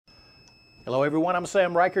Hello everyone, I'm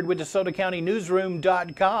Sam Reichard with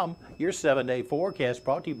DeSotoCountyNewsroom.com. Your 7-day forecast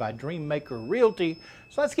brought to you by Dreammaker Realty.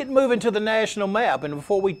 So let's get moving to the national map. And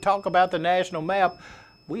before we talk about the national map,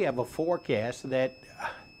 we have a forecast that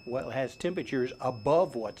has temperatures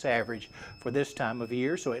above what's average for this time of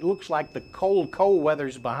year. So it looks like the cold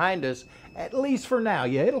weather's behind us, at least for now.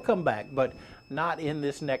 Yeah, it'll come back, but not in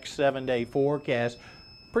this next 7-day forecast.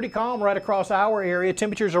 Pretty calm right across our area.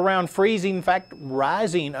 Temperatures around freezing, in fact,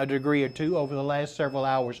 rising a degree or two over the last several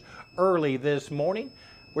hours early this morning.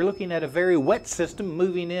 We're looking at a very wet system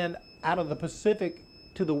moving in out of the Pacific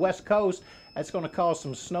to the west coast. That's going to cause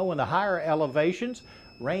some snow in the higher elevations,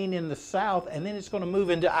 rain in the south, and then it's going to move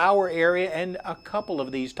into our area, and a couple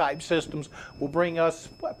of these type systems will bring us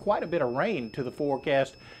quite a bit of rain to the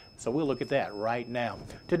forecast. So we'll look at that right now.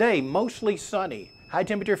 Today, mostly sunny. High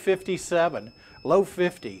temperature 57, low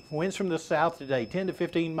 50. Winds from the south today, 10 to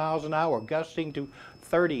 15 miles an hour, gusting to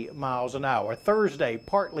 30 miles an hour. Thursday,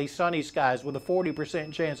 partly sunny skies with a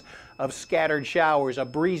 40% chance of scattered showers. A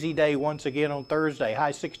breezy day once again on Thursday,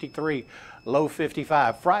 high 63, low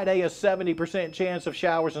 55. Friday, a 70% chance of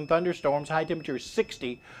showers and thunderstorms, high temperature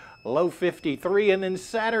 60, low 53. And then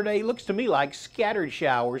Saturday looks to me like scattered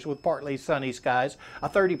showers with partly sunny skies, a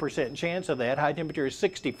 30% chance of that, high temperature is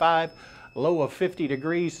 65, low of 50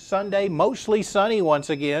 degrees. Sunday, mostly sunny once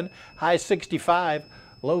again, high 65,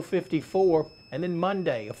 low 54. And then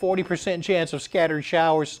Monday, a 40% chance of scattered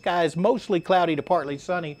showers, skies mostly cloudy to partly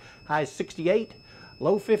sunny, high 68,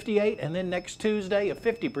 low 58. And then next Tuesday, a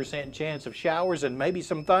 50% chance of showers and maybe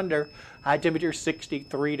some thunder, high temperature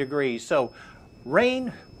 63 degrees. So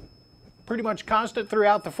rain pretty much constant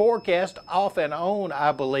throughout the forecast, off and on,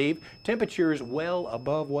 I believe. Temperatures well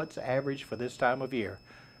above what's average for this time of year.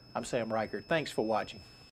 I'm Sam Reichard. Thanks for watching.